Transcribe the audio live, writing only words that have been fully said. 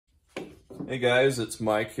Hey guys, it's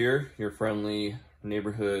Mike here, your friendly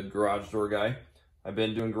neighborhood garage door guy. I've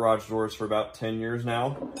been doing garage doors for about 10 years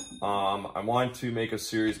now. I wanted to make a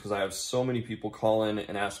series because I have so many people call in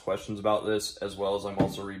and ask questions about this, as well as I'm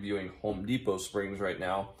also reviewing Home Depot springs right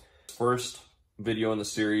now. First video in the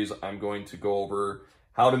series, I'm going to go over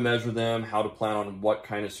how to measure them, how to plan on what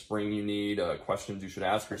kind of spring you need, questions you should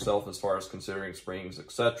ask yourself as far as considering springs,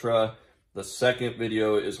 etc. The second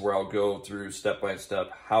video is where I'll go through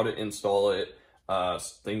step-by-step how to install it,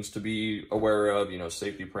 things to be aware of,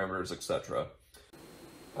 safety parameters, etc.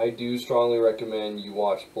 I do strongly recommend you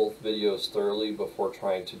watch both videos thoroughly before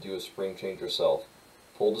trying to do a spring change yourself.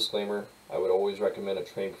 Full disclaimer, I would always recommend a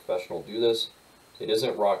trained professional do this. It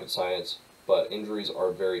isn't rocket science, but injuries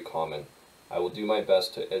are very common. I will do my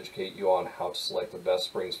best to educate you on how to select the best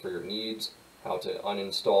springs for your needs, how to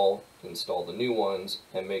uninstall, install the new ones,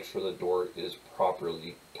 and make sure the door is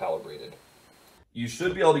properly calibrated. You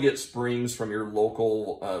should be able to get springs from your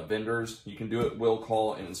local vendors. You can do it will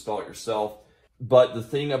call and install it yourself. But the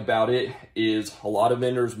thing about it is a lot of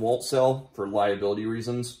vendors won't sell for liability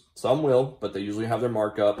reasons. Some will, but they usually have their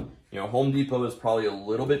markup. Home Depot is probably a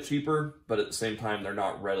little bit cheaper, but at the same time, they're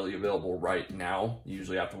not readily available right now. You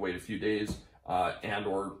usually have to wait a few days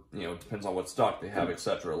or depends on what stock they have,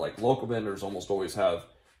 etc. Like local vendors almost always have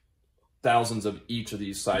thousands of each of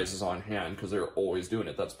these sizes on hand because they're always doing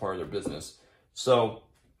it. That's part of their business. So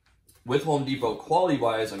with Home Depot,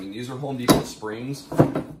 quality-wise, these are Home Depot springs.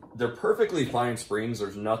 They're perfectly fine springs.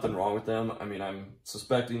 There's nothing wrong with them. I'm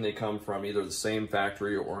suspecting they come from either the same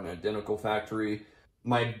factory or an identical factory.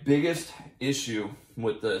 My biggest issue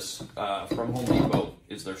with this from Home Depot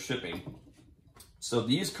is their shipping. So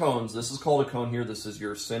these cones, this is called a cone here. This is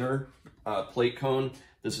your center plate cone.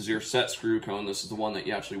 This is your set screw cone. This is the one that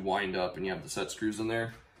you actually wind up and you have the set screws in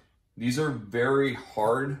there. These are very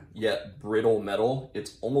hard yet brittle metal.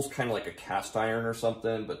 It's almost kind of like a cast iron or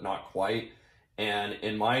something, but not quite. And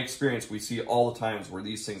in my experience, we see all the times where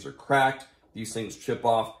these things are cracked, these things chip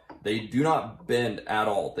off. They do not bend at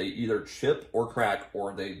all. They either chip or crack,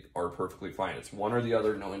 or they are perfectly fine. It's one or the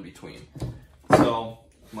other, no in between. So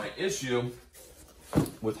my issue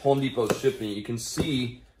with Home Depot shipping, you can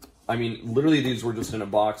see, literally these were just in a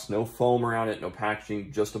box, no foam around it, no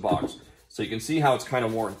packaging, just a box. So you can see how it's kind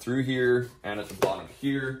of worn through here and at the bottom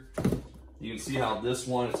here. You can see how this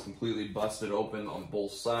one is completely busted open on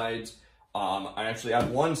both sides. I actually had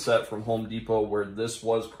one set from Home Depot where this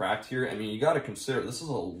was cracked here. You got to consider this is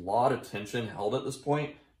a lot of tension held at this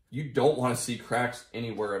point. You don't want to see cracks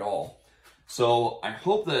anywhere at all. So I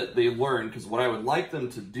hope that they learn, because what I would like them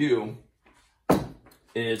to do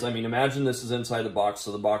is, imagine this is inside the box,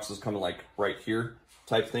 so the box is coming like right here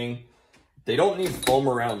type thing. They don't need foam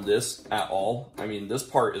around this at all. This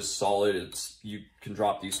part is solid. You can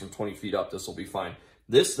drop these from 20 feet up. This will be fine.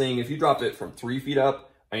 This thing, if you drop it from 3 feet up,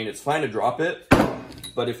 it's fine to drop it,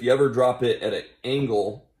 but if you ever drop it at an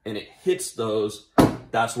angle and it hits those,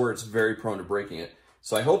 that's where it's very prone to breaking it.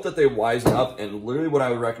 So I hope that they wisen up, and literally what I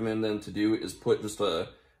would recommend them to do is put just a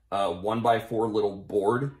 1x4 little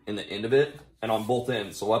board in the end of it and on both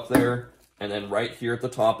ends. So up there and then right here at the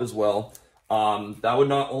top as well. That would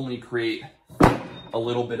not only create a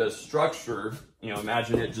little bit of structure,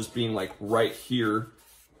 imagine it just being like right here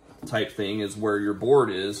type thing is where your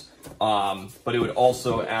board is, but it would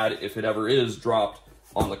also add, if it ever is dropped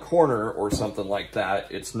on the corner or something like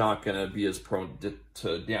that, it's not going to be as prone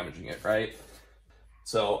to damaging it, right?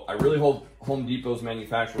 So I really hope Home Depot's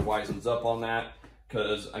manufacturer wisens up on that,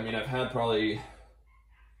 because I've had probably,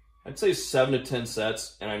 I'd say 7 to 10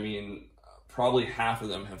 sets, and probably half of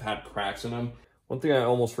them have had cracks in them. One thing I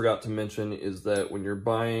almost forgot to mention is that when you're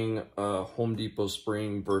buying a Home Depot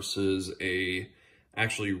spring versus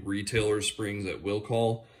actually retailer springs at will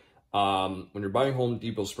call, when you're buying Home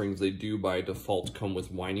Depot springs, they do by default come with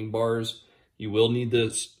winding bars. You will need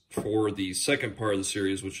this for the second part of the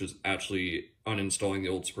series, which is actually uninstalling the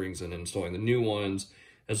old springs and installing the new ones,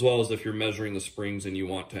 as well as if you're measuring the springs and you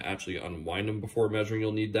want to actually unwind them before measuring,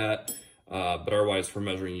 you'll need that. But otherwise, for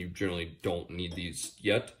measuring, you generally don't need these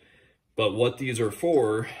yet. But what these are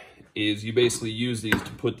for is you basically use these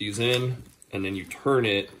to put these in, and then you turn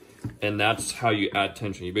it, and that's how you add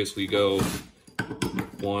tension. You basically go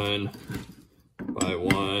one by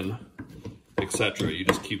one, etc. You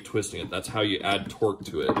just keep twisting it. That's how you add torque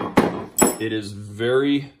to it. It is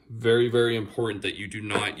very, very, very important that you do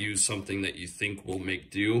not use something that you think will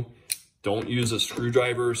make do. Don't use a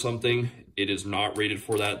screwdriver or something. It is not rated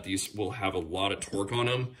for that. These will have a lot of torque on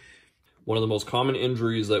them. One of the most common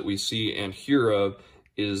injuries that we see and hear of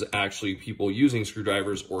is actually people using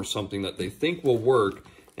screwdrivers or something that they think will work,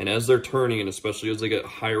 and as they're turning, and especially as they get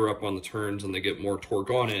higher up on the turns and they get more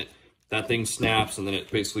torque on it, that thing snaps and then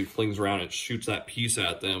it basically flings around and shoots that piece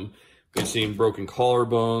at them. We've seen broken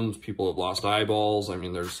collarbones, people have lost eyeballs. I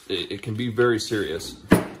mean, it can be very serious.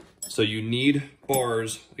 So you need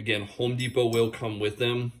bars. Again, Home Depot will come with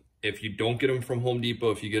them. If you don't get them from Home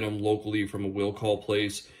Depot, if you get them locally from a will call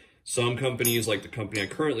place, some companies, like the company I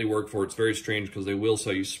currently work for, it's very strange because they will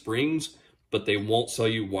sell you springs, but they won't sell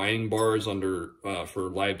you winding bars for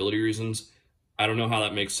liability reasons. I don't know how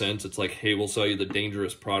that makes sense. It's like, hey, we'll sell you the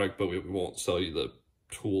dangerous product, but we won't sell you the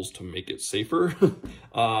tools to make it safer.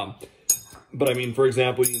 But I mean, for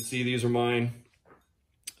example, you can see these are mine.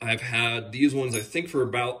 I've had these ones, I think, for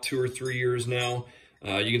about 2 or 3 years now.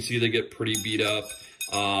 You can see they get pretty beat up.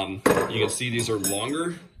 You can see these are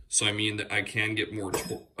longer. So I mean that I can get more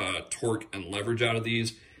torque and leverage out of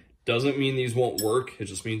these. Doesn't mean these won't work. It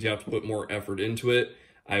just means you have to put more effort into it.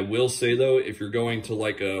 I will say though, if you're going to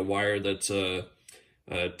like a wire that's a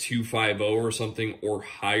 250 or something or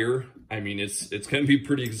higher, I mean, it's going to be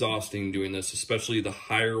pretty exhausting doing this, especially the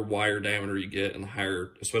higher wire diameter you get and the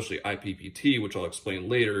higher, especially IPPT, which I'll explain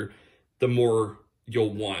later, the more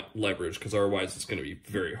you'll want leverage, because otherwise it's going to be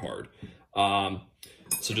very hard.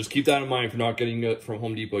 So just keep that in mind if you're not getting it from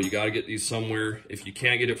Home Depot. You got to get these somewhere. If you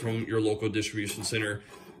can't get it from your local distribution center,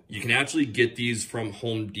 you can actually get these from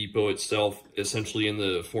Home Depot itself, essentially in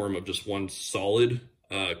the form of just one solid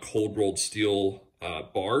cold rolled steel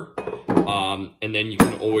bar. And then you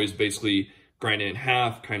can always basically grind it in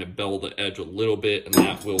half, kind of bevel the edge a little bit, and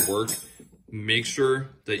that will work. Make sure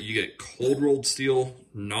that you get cold rolled steel,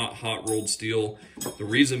 not hot rolled steel. The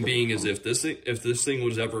reason being is if this thing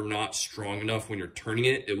was ever not strong enough when you're turning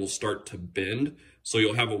it, it will start to bend. So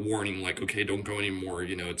you'll have a warning like, okay, don't go anymore,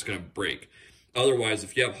 you know, it's gonna break. Otherwise,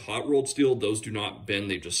 if you have hot rolled steel, those do not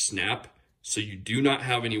bend, they just snap. So you do not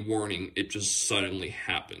have any warning, it just suddenly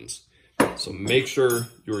happens. So make sure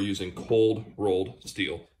you're using cold rolled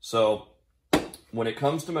steel. So when it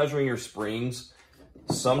comes to measuring your springs,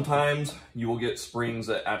 sometimes you will get springs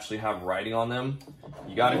that actually have writing on them.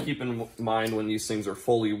 You got to keep in mind when these things are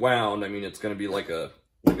fully wound, I mean, it's going to be like a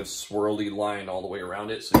swirly line all the way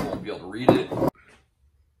around it, so you won't be able to read it.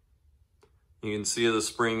 You can see the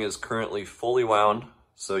spring is currently fully wound,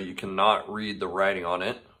 so you cannot read the writing on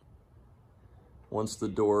it. Once the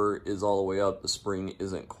door is all the way up, the spring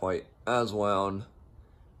isn't quite as wound,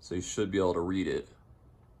 so you should be able to read it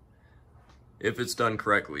if it's done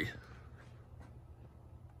correctly.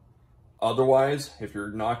 Otherwise, if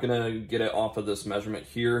you're not gonna get it off of this measurement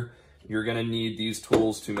here, you're gonna need these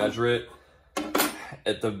tools to measure it.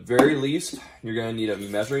 At the very least, you're gonna need a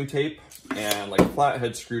measuring tape and like a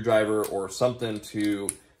flathead screwdriver or something to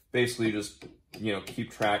basically just, you know,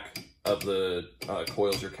 keep track of the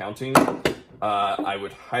coils you're counting. I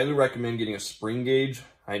would highly recommend getting a spring gauge.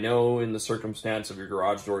 I know in the circumstance of your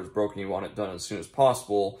garage door is broken, you want it done as soon as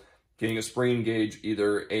possible. Getting a spring gauge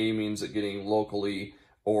either A means it getting locally,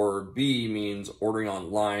 or B means ordering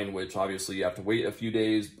online, which obviously you have to wait a few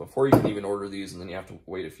days before you can even order these, and then you have to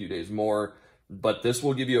wait a few days more. But this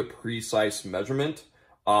will give you a precise measurement.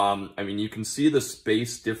 I mean, you can see the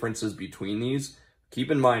space differences between these.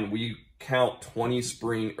 Keep in mind, we count 20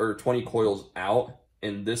 coils out,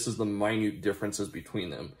 and this is the minute differences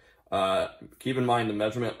between them. Keep in mind the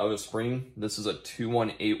measurement of a spring. This is a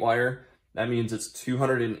 218 wire. That means it's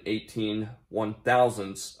 218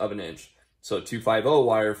 1/1000ths of an inch. So 250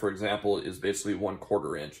 wire, for example, is basically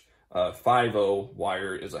 1/4 inch. 50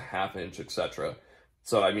 wire is a 1/2 inch, etc.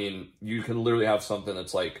 So, I mean, you can literally have something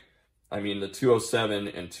that's like, I mean, the 207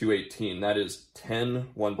 and 218, that is 10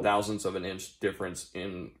 1/1000ths of an inch difference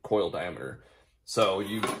in coil diameter. So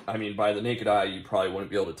I mean, by the naked eye, you probably wouldn't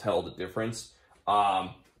be able to tell the difference.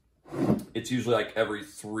 It's usually like every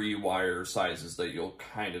 3 wire sizes that you'll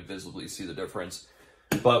kind of visibly see the difference.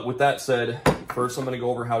 But with that said, first I'm going to go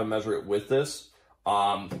over how to measure it with this.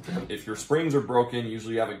 If your springs are broken,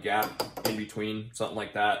 usually you have a gap in between, something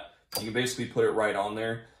like that. You can basically put it right on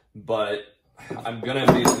there, but I'm going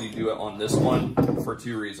to basically do it on this one for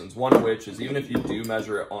 2 reasons. One of which is even if you do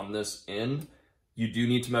measure it on this end, you do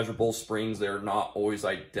need to measure both springs. They're not always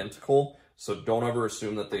identical, so don't ever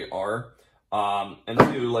assume that they are. And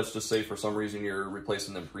 2, let's just say for some reason you're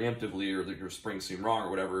replacing them preemptively or that your springs seem wrong or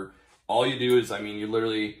whatever. All you do is, I mean, you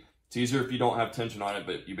literally, it's easier if you don't have tension on it,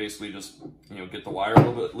 but you basically just, you know, get the wire a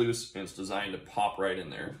little bit loose and it's designed to pop right in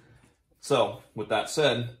there. So with that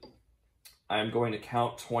said, I'm going to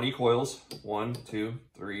count 20 coils. 1, 2,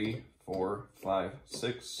 3, 4, 5,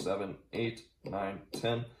 6, 7, 8, 9,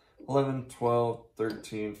 10, 11, 12,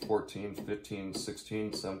 13, 14, 15,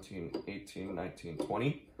 16, 17, 18, 19,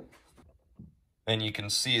 20. And you can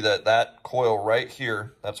see that that coil right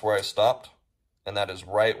here, that's where I stopped. And that is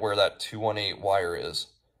right where that 218 wire is.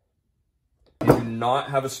 do not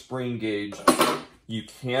have a spring gauge, you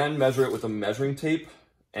can measure it with a measuring tape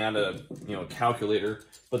and a calculator.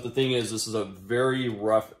 But the thing is, this is a very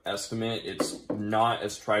rough estimate. It's not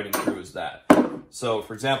as tried and true as that. So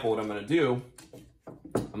for example, what I'm going to do,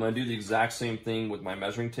 I'm going to do the exact same thing with my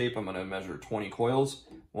measuring tape. I'm going to measure 20 coils.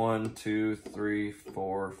 1, 2, 3,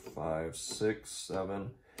 4, 5, 6,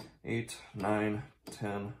 7, 8, 9,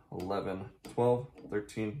 10, 11, 12,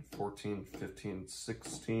 13, 14, 15,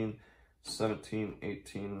 16, 17,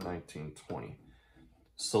 18, 19, 20.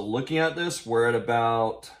 So looking at this, we're at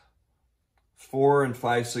about 4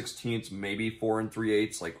 5/16, maybe 4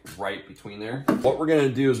 3/8, like right between there. What we're gonna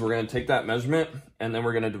do is we're gonna take that measurement and then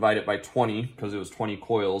we're gonna divide it by 20 because it was 20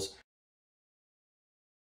 coils.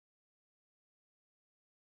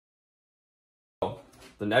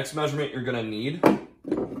 The next measurement you're gonna need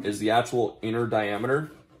is the actual inner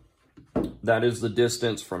diameter. That is the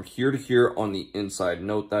distance from here to here on the inside.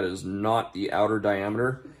 Note that is not the outer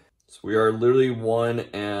diameter. So we are literally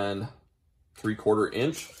 1 3/4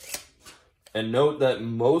 inch. And note that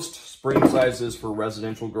most spring sizes for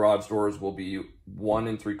residential garage doors will be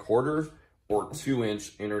 1 3/4 or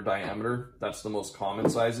 2-inch inner diameter. That's the most common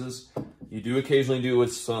sizes. You do occasionally do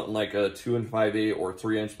with something like a 2 5/8 or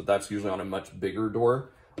 3-inch, but that's usually on a much bigger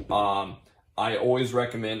door. I always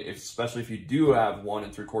recommend, especially if you do have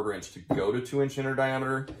 1 3/4 inch, to go to 2-inch inner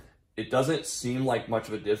diameter. It doesn't seem like much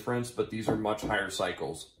of a difference, but these are much higher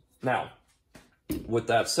cycles. Now, with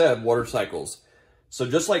that said, what are cycles? So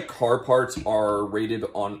just like car parts are rated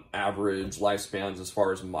on average lifespans as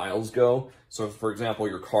far as miles go. So for example,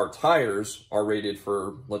 your car tires are rated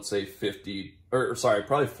for, let's say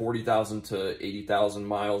probably 40,000 to 80,000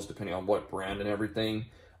 miles, depending on what brand and everything.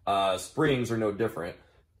 Springs are no different.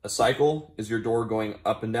 A cycle is your door going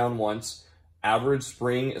up and down once. Average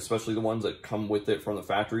spring, especially the ones that come with it from the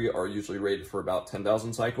factory, are usually rated for about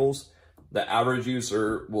 10,000 cycles. The average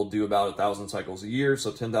user will do about 1,000 cycles a year,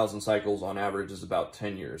 so 10,000 cycles on average is about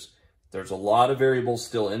 10 years. There's a lot of variables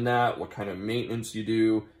still in that, what kind of maintenance you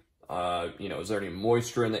do, is there any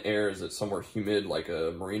moisture in the air, is it somewhere humid like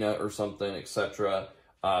a marina or something, etc.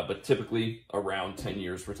 But typically around 10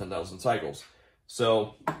 years for 10,000 cycles.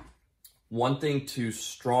 So one thing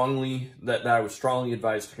that I would strongly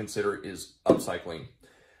advise to consider is upcycling.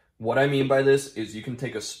 What I mean by this is you can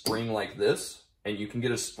take a spring like this, and you can get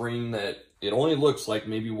a spring that it only looks like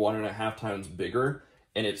maybe 1.5 times bigger,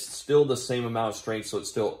 and it's still the same amount of strength, so it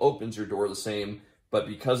still opens your door the same, but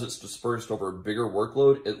because it's dispersed over a bigger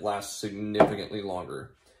workload, it lasts significantly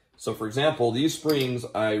longer. So for example, these springs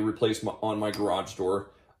I replaced on my garage door.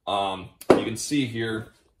 You can see here,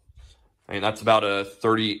 that's about a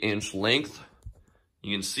 30-inch length.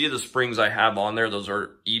 You can see the springs I have on there. Those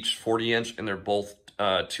are each 40-inch, and they're both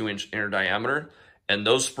 2-inch inner diameter. And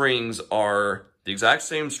those springs are the exact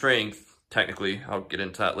same strength, technically, I'll get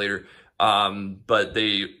into that later, but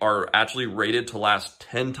they are actually rated to last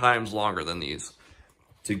 10 times longer than these.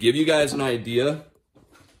 To give you guys an idea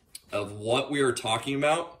of what we are talking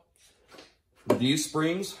about, these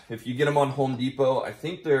springs, if you get them on Home Depot, I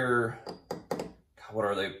think they're, what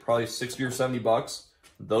are they, probably 60 or 70 bucks.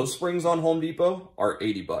 Those springs on Home Depot are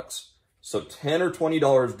 80 bucks. So $10 or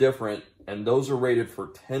 $20 different, and those are rated for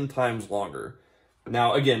 10 times longer.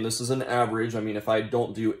 Now, again, this is an average. I mean, if I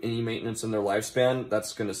don't do any maintenance in their lifespan,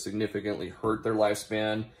 that's going to significantly hurt their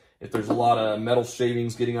lifespan. If there's a lot of metal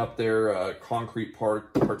shavings getting up there, concrete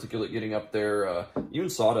particulate getting up there,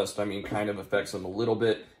 even sawdust, kind of affects them a little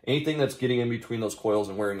bit. Anything that's getting in between those coils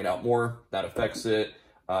and wearing it out more, that affects it,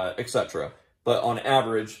 etc. But on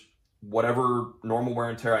average, whatever normal wear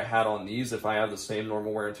and tear I had on these, if I have the same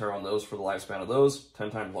normal wear and tear on those for the lifespan of those,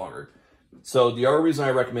 10 times longer. So the other reason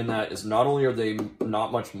I recommend that is not only are they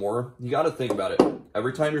not much more, you got to think about it.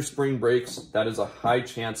 Every time your spring breaks, that is a high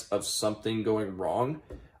chance of something going wrong.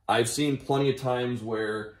 I've seen plenty of times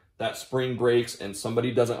where that spring breaks and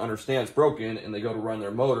somebody doesn't understand it's broken and they go to run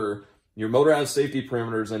their motor. Your motor has safety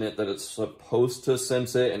perimeters in it that it's supposed to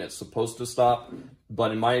sense it and it's supposed to stop.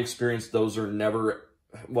 But in my experience, those are never,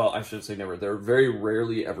 well, I shouldn't say never. They're very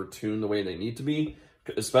rarely ever tuned the way they need to be,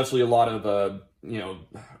 especially a lot of,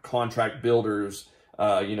 contract builders,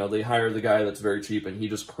 they hire the guy that's very cheap and he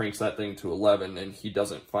just cranks that thing to 11 and he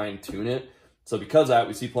doesn't fine tune it. So because of that,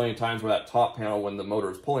 we see plenty of times where that top panel, when the motor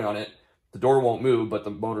is pulling on it, the door won't move, but the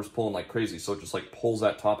motor's pulling like crazy. So it just like pulls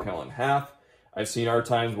that top panel in half. I've seen other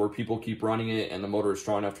times where people keep running it and the motor is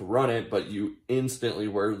strong enough to run it, but you instantly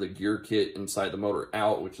wear the gear kit inside the motor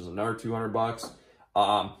out, which is another 200 bucks.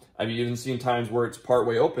 I've even seen times where it's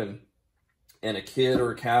partway open and a kid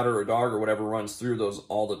or a cat or a dog or whatever runs through those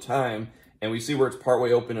all the time. And we see where it's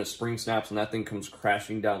partway open, a spring snaps, and that thing comes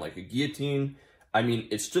crashing down like a guillotine. I mean,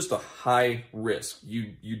 it's just a high risk.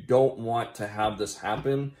 You don't want to have this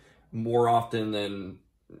happen more often than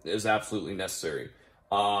is absolutely necessary.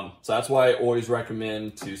 So that's why I always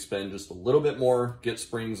recommend to spend just a little bit more, get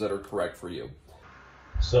springs that are correct for you.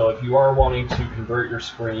 So if you are wanting to convert your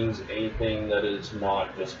springs, anything that is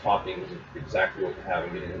not just copying exactly what you have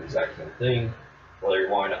and getting the exact same thing, whether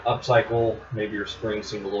you're wanting to upcycle, maybe your springs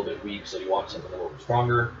seem a little bit weak, so you want something a little bit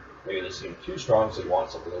stronger. Maybe they seem too strong, so you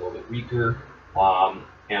want something a little bit weaker.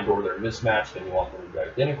 And or they're mismatched and you want them to be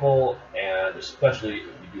identical, and especially if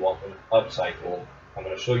you do want them upcycled. I'm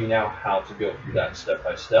going to show you now how to go through that step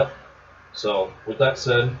by step. So with that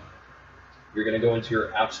said, you're going to go into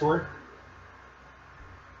your app store.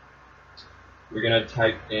 You're going to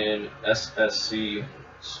type in SSC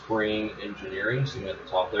Spring Engineering, so at the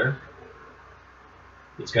top there.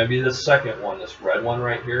 It's going to be the second one, this red one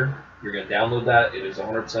right here. You're going to download that. It is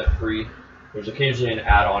 100% free. There's occasionally an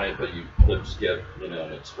ad on it, but you click skip, and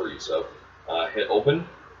it's free. So hit open.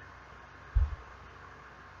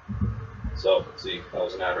 So see, that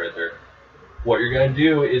was an ad right there. What you're going to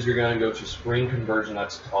do is you're going to go to spring conversion.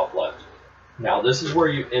 That's top left. Now this is where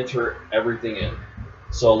you enter everything in.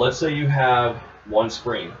 So let's say you have one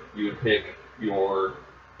spring. You would pick your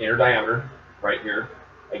inner diameter right here.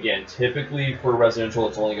 Again, typically for residential,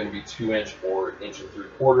 it's only going to be 2 inch or 1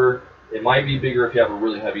 3/4 inch. It might be bigger if you have a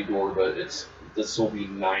really heavy door, but this will be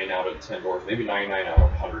 9 out of 10 doors, maybe 99 out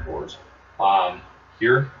of 100 doors.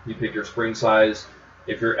 Here, you pick your spring size.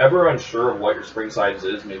 If you're ever unsure of what your spring size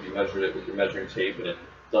is, maybe you measured it with your measuring tape and it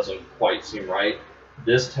doesn't quite seem right,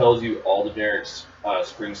 this tells you all the generic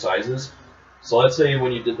spring sizes. So let's say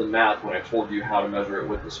when you did the math, when I told you how to measure it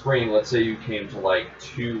with the spring, let's say you came to like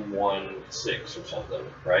 216 or something,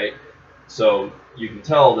 right? So you can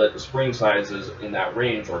tell that the spring sizes in that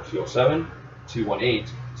range are 207, 218,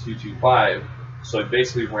 225. So it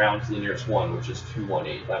basically round to the nearest one, which is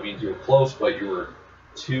 218. That means you were close, but you were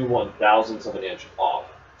 2/1000ths of an inch off.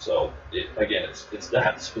 So again, it's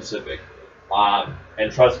that specific.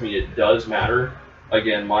 And trust me, it does matter.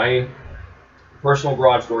 Again, my personal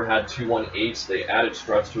garage door had 218s. They added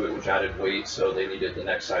struts to it, which added weight, so they needed the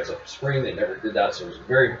next size up spring. They never did that, so it was a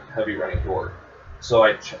very heavy running door. So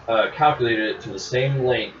I calculated it to the same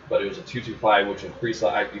length, but it was a 225, which increased the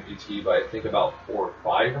IPPT by I think about 4 or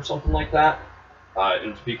 5 or something like that.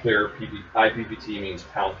 And to be clear, IPPT means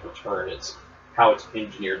pounds per turn. It's how it's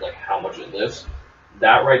engineered, like how much it lifts.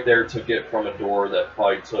 That right there took it from a door that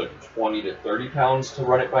probably took 20 to 30 pounds to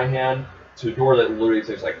run it by hand to a door that literally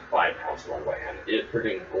takes like 5 pounds to run by hand. It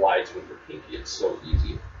freaking glides with your pinky. It's so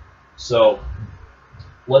easy. So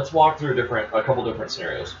let's walk through a couple different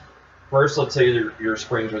scenarios. First, let's say your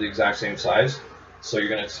springs are the exact same size. So you're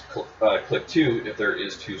going to click 2 if there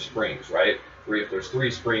is 2 springs, right? 3 if there's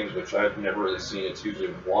 3 springs, which I've never really seen. It's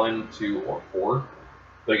usually 1, 2, or 4.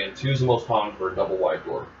 But again, 2 is the most common for a double wide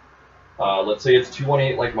door. Let's say it's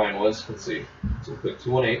 218 like mine was. Let's see. So click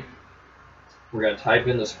 218. We're going to type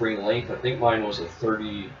in the spring length. I think mine was a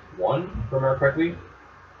 31, if I remember correctly.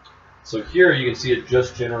 So here you can see it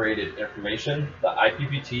just generated information. The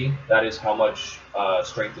IPPT, that is how much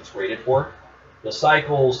strength it's rated for. The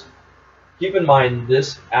cycles, keep in mind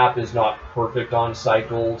this app is not perfect on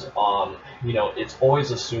cycles. It's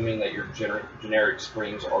always assuming that your generic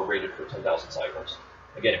springs are rated for 10,000 cycles.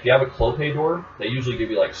 Again, if you have a Clopay door, they usually give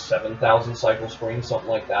you like 7,000 cycle springs, something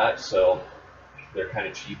like that. So they're kind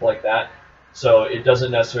of cheap like that. So it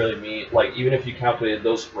doesn't necessarily mean, like, even if you calculated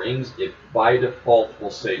those springs, it by default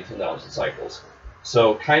will say 10,000 cycles.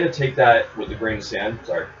 So kind of take that with a grain of sand,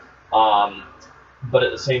 sorry. But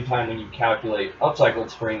at the same time, when you calculate upcycled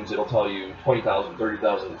springs, it'll tell you 20,000,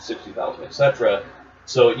 30,000, 60,000, etc.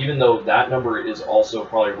 So even though that number is also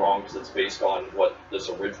probably wrong because it's based on what this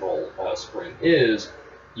original spring is,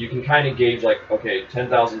 you can kind of gauge like, okay,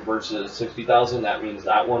 10,000 versus 60,000, that means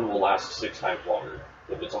that one will last 6 times longer.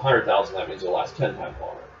 If it's 100,000, that means it'll last 10 times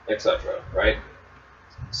longer, etc. Right?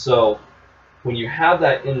 So when you have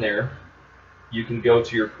that in there, you can go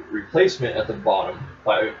to your replacement at the bottom.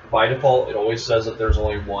 By default, it always says that there's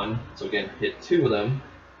only one. So again, hit 2 of them,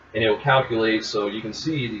 and it will calculate. So you can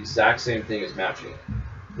see the exact same thing is matching.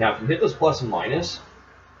 Now, if you hit this plus and minus,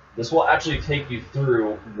 this will actually take you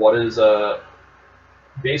through what is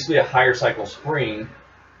basically a higher cycle spring.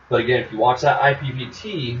 But again, if you watch that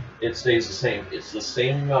IPPT, it stays the same. It's the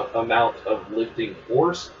same amount of lifting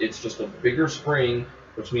force. It's just a bigger spring,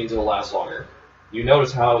 which means it'll last longer. You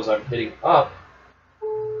notice how as I'm hitting up,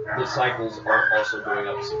 the cycles are also going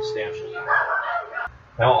up substantially.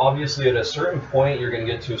 Now, obviously, at a certain point, you're going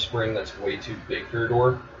to get to a spring that's way too big for your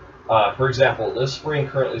door. For example, this spring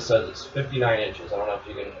currently says it's 59 inches. I don't know if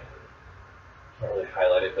you can't really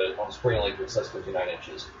highlight it, but on the spring length it says 59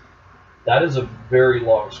 inches. That is a very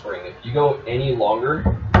long spring. If you go any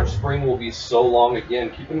longer, your spring will be so long.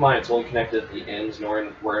 Again, keep in mind it's only connected at the ends, nor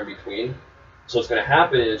in between. So what's going to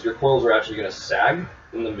happen is your coils are actually going to sag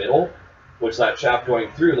in the middle, which that shaft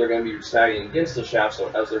going through, they're going to be sagging against the shaft. So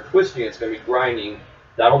as they're twisting, it's going to be grinding.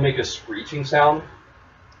 That'll make a screeching sound.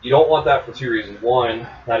 You don't want that for two reasons. One,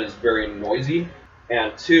 that is very noisy,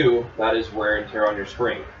 and two, that is wear and tear on your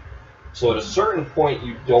spring. So at a certain point,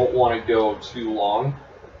 you don't want to go too long.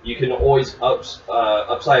 You can always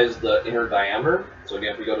upsize the inner diameter. So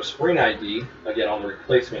again, if we go to spring ID, again on the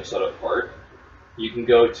replacement setup part, you can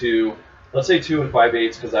go to, let's say 2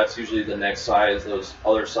 5/8, because that's usually the next size. Those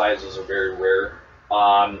other sizes are very rare.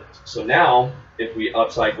 So now, if we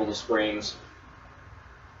upcycle the springs,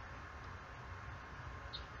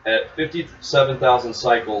 at 57,000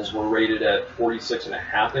 cycles, we're rated at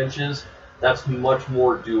 46.5 inches. That's much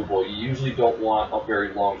more doable. You usually don't want a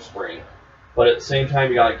very long spring. But at the same time,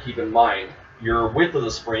 you got to keep in mind, your width of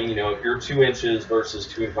the spring, you know, if you're 2 inches versus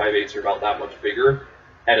 2 5/8, you're about that much bigger.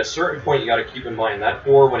 At a certain point, you got to keep in mind that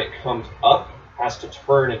door, when it comes up, has to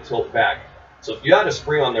turn and tilt back. So if you had a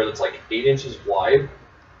spring on there that's like 8 inches wide,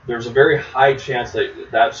 there's a very high chance that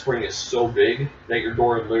that spring is so big that your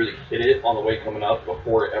door would literally hit it on the way coming up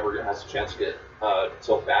before it ever has a chance to get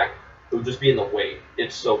tilt back. It would just be in the way.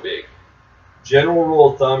 It's so big. General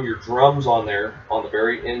rule of thumb, your drums on there, on the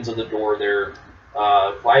very ends of the door, they're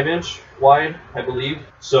 5-inch wide, I believe.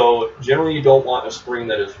 So generally you don't want a spring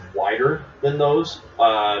that is wider than those.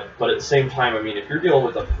 But at the same time, I mean, if you're dealing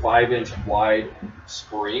with a 5-inch wide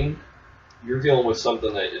spring, you're dealing with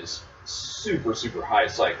something that is super, super high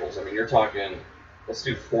cycles. I mean, you're talking, let's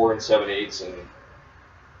do 4 7/8 and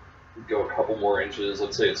go a couple more inches.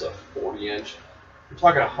 Let's say it's a 40-inch. You're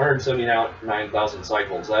talking 179,000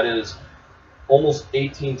 cycles. That is almost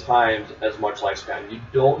 18 times as much lifespan. You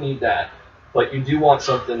don't need that, but you do want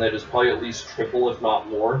something that is probably at least triple, if not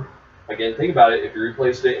more. Again, think about it. If you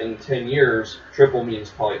replaced it in 10 years, triple means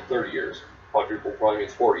probably 30 years. Quadruple probably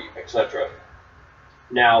means 40, etc.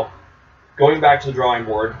 Now, going back to the drawing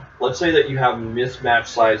board, let's say that you have mismatched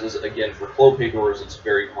sizes. Again, for Clopay doors, it's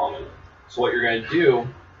very common. So what you're going to do,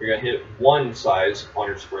 you're going to hit one size on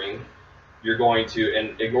your spring. You're going to,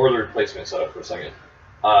 and ignore the replacement setup for a second.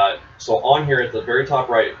 So on here at the very top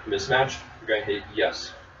right, mismatch, you're going to hit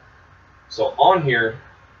yes. So on here,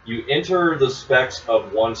 you enter the specs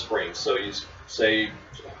of one spring. So you say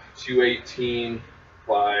 218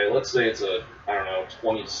 by, let's say it's a, I don't know,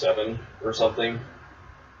 27 or something.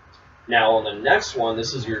 Now on the next one,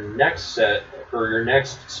 this is your next set, or your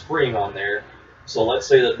next spring on there. So let's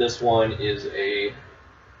say that this one is a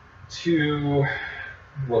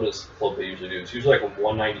what does Clopay usually do? It's usually like a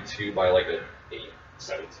 192 by like a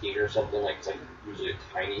 817 or something. Like, it's like usually a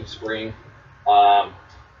tiny spring.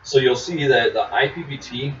 So you'll see that the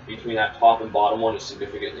IPPT between that top and bottom one is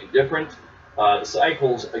significantly different. The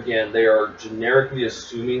cycles, again, they are generically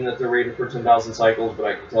assuming that they're rated for 10,000 cycles, but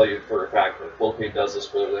I can tell you for a fact that Clopay does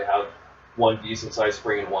this whether they have one decent sized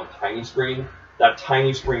spring and one tiny spring. That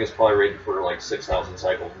tiny spring is probably rated for like 6,000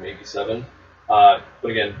 cycles, maybe 7. But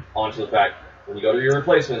again, on to the fact, when you go to your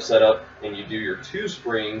replacement setup and you do your 2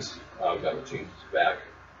 springs, we've got to change this back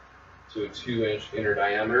to a 2-inch inner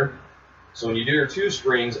diameter. So when you do your 2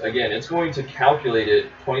 springs, again, it's going to calculate it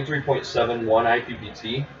 23.71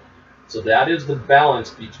 IPPT. So that is the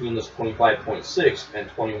balance between this 25.6 and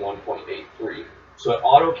 21.83. So it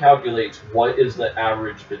auto-calculates what is the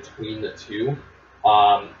average between the two,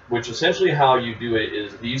 which essentially how you do it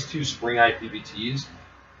is these 2 spring IPPTs,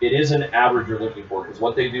 it is an average you're looking for, because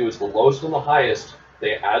what they do is the lowest and the highest,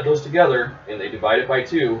 they add those together and they divide it by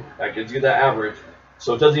 2. That gives you the average.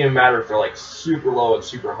 So it doesn't even matter if they're like super low and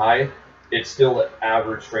super high. It's still the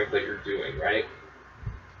average strength that you're doing, right?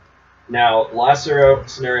 Now, last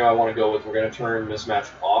scenario I want to go with, we're going to turn mismatch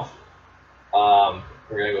off.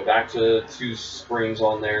 We're going to go back to 2 springs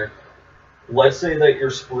on there. Let's say that your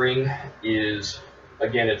spring is,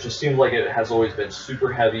 again, it just seems like it has always been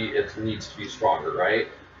super heavy. It needs to be stronger, right?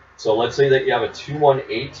 So let's say that you have a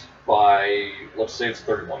 218 by, let's say it's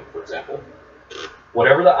 31, for example.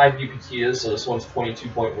 Whatever the IPPT is, so this one's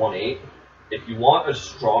 22.18. If you want a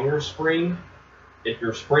stronger spring, if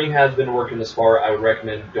your spring has been working this far, I would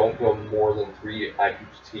recommend don't go more than 3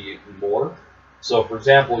 IPPT more. So for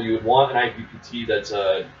example, you would want an IPPT that's,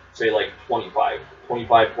 say like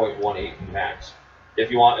 25.18 max.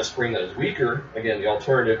 If you want a spring that is weaker, again, the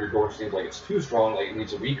alternative, your door seems like it's too strong, like it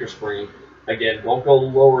needs a weaker spring, again, don't go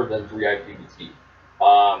lower than 3 IPPT.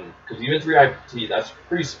 Because even 3 IPPT, that's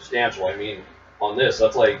pretty substantial. I mean, on this,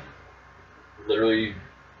 that's like literally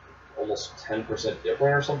almost 10%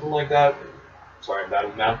 different or something like that. Sorry, I'm bad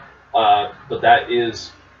with math. But that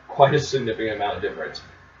is quite a significant amount of difference.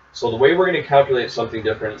 So the way we're going to calculate something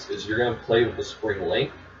different is you're going to play with the spring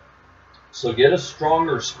length. So get a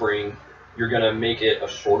stronger spring, you're going to make it a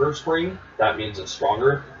shorter spring. That means it's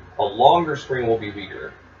stronger. A longer spring will be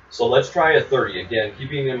weaker. So let's try a 30. Again,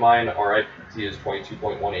 keeping in mind our IPT is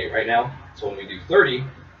 22.18 right now. So when we do 30,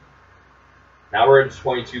 now we're at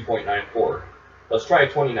 22.94. Let's try a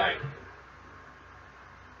 29.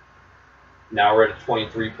 Now we're at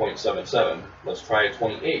 23.77. Let's try a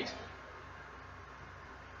 28.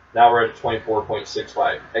 Now we're at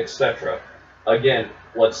 24.65, etc. Again,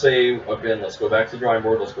 let's go back to the drawing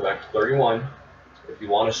board. Let's go back to 31. If you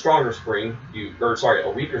want a stronger spring,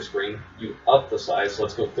 a weaker spring, you up the size.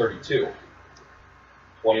 Let's go 32.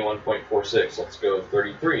 21.46. Let's go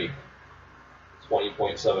 33.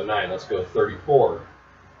 20.79. Let's go 34,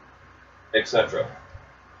 etc.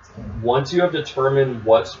 Once you have determined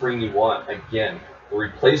what spring you want, again, the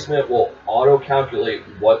replacement will auto-calculate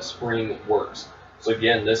what spring works. So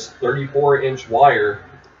again, this 34-inch wire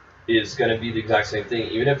is going to be the exact same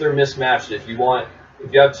thing. Even if they're mismatched, if you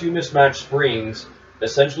have two mismatched springs,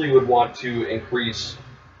 essentially you would want to increase,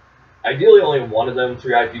 ideally only one of them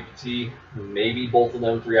 3 IPPT, maybe both of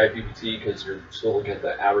them 3 IPPT, because you're still looking at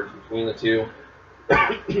the average between the two.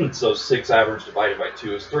 So 6 average divided by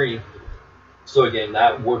 2 is 3. So again,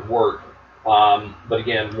 that would work. But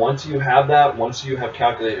again, once you have that, once you have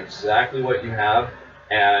calculated exactly what you have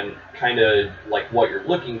and kind of like what you're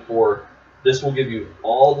looking for, this will give you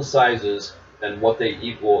all the sizes and what they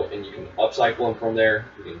equal, and you can upcycle them from there,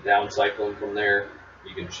 you can downcycle them from there,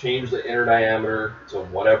 you can change the inner diameter to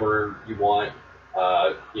whatever you want.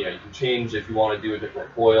 You can change if you want to do a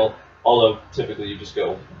different coil, although typically you just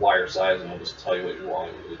go wire size and it'll just tell you what you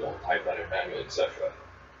want. You really don't type that in manually, etc.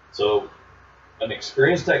 So an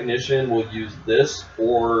experienced technician will use this,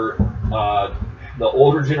 or the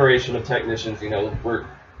older generation of technicians,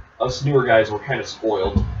 us newer guys, we're kind of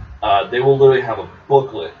spoiled. They will literally have a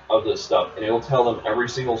booklet of this stuff, and it will tell them every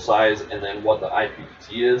single size and then what the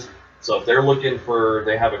IPPT is. So if they're looking for,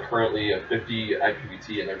 they have currently a 50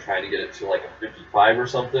 IPPT and they're trying to get it to like a 55 or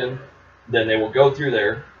something, then they will go through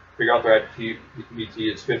there, figure out their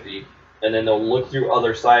IPPT is 50, and then they'll look through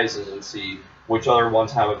other sizes and see which other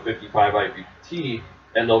ones have a 55 IPPT,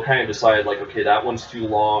 and they'll kind of decide like, okay, that one's too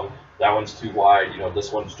long, that one's too wide,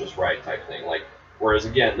 this one's just right type thing. Whereas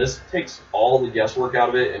again, this takes all the guesswork out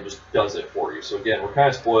of it and just does it for you. So again, we're kind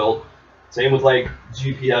of spoiled. Same with like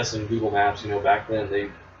GPS and Google Maps. Back then they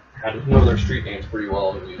had to know their street names pretty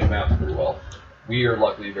well and use maps pretty well. We are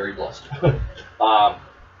luckily very blessed.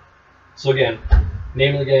 So again,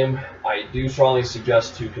 name of the game, I do strongly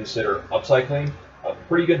suggest to consider upcycling a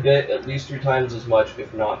pretty good bit, at least 3 times as much,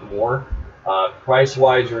 if not more.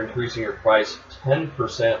 Price-wise, you're increasing your price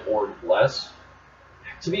 10% or less.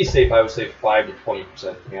 To be safe, I would say 5 to 20%,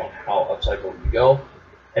 depending on how upcycled you go.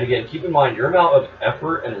 And again, keep in mind, your amount of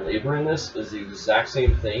effort and labor in this is the exact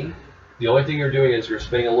same thing. The only thing you're doing is you're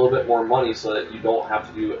spending a little bit more money so that you don't have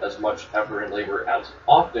to do as much effort and labor as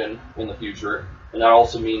often in the future. And that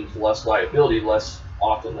also means less liability, less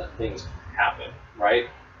often that things happen, right?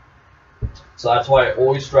 So that's why I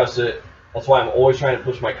always stress it. That's why I'm always trying to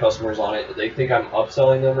push my customers on it. They think I'm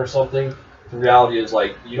upselling them or something. The reality is,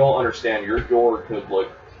 you don't understand. Your door could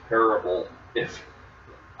look terrible if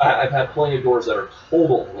I've had plenty of doors that are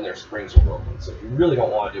totaled when their springs are broken. So you really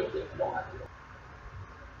don't want to deal with it if you don't have to.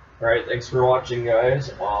 All right, thanks for watching,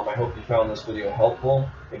 guys. I hope you found this video helpful.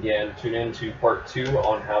 Again, tune in to part 2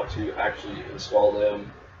 on how to actually install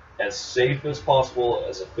them as safe as possible,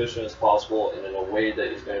 as efficient as possible, and in a way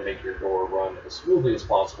that is going to make your door run as smoothly as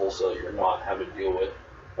possible, so that you're not having to deal with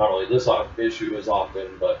not only this issue as often,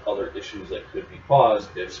 but other issues that could be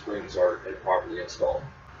caused if springs are improperly installed.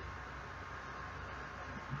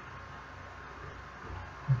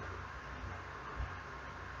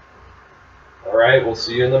 All right, we'll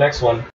see you in the next one.